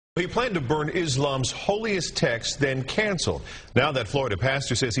He planned to burn Islam's holiest text, then canceled. Now that Florida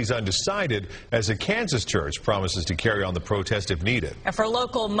pastor says he's undecided as a Kansas church promises to carry on the protest if needed. And for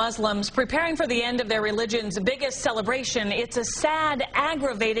local Muslims preparing for the end of their religion's biggest celebration, it's a sad,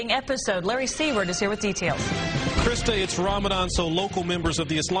 aggravating episode. Larry Seward is here with details. Krista, it's Ramadan, so local members of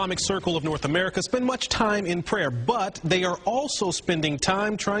the Islamic Circle of North America spend much time in prayer, but they are also spending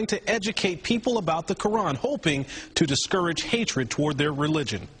time trying to educate people about the Quran, hoping to discourage hatred toward their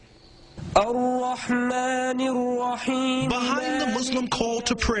religion. Behind the Muslim call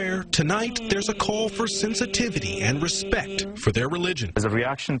to prayer, tonight there's a call for sensitivity and respect for their religion. As a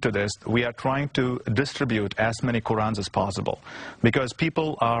reaction to this, we are trying to distribute as many Qurans as possible because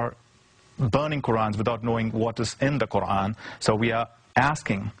people are burning Qurans without knowing what is in the Quran. So we are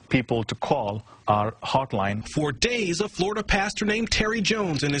asking people to call our hotline. For days, a Florida pastor named Terry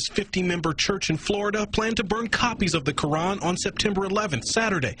Jones and his 50-member church in Florida plan to burn copies of the Quran on September 11th,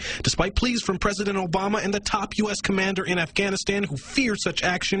 Saturday. Despite pleas from President Obama and the top U.S. commander in Afghanistan who feared such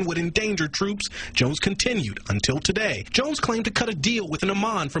action would endanger troops, Jones continued until today. Jones claimed to cut a deal with an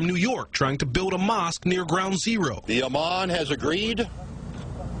imam from New York trying to build a mosque near Ground Zero. The imam has agreed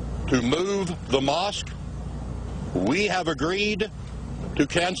to move the mosque. We have agreed to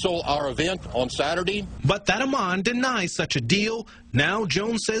cancel our event on Saturday. But that imam denies such a deal. Now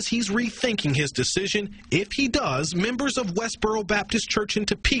Jones says he's rethinking his decision. If he does, members of Westboro Baptist Church in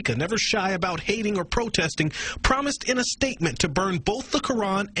Topeka, never shy about hating or protesting, promised in a statement to burn both the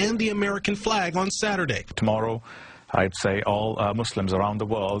Quran and the American flag on Saturday. Tomorrow, I'd say all Muslims around the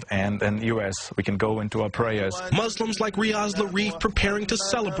world and in the U.S., we can go into our prayers. Muslims like Riaz Larif, preparing to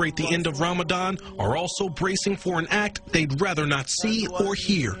celebrate the end of Ramadan, are also bracing for an act they'd rather not see or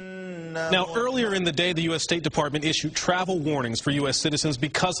hear. Now, earlier in the day, the U.S. State Department issued travel warnings for U.S. citizens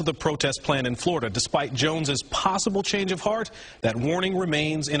because of the protest plan in Florida. Despite Jones's possible change of heart, that warning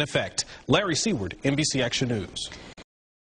remains in effect. Larry Seward, NBC Action News.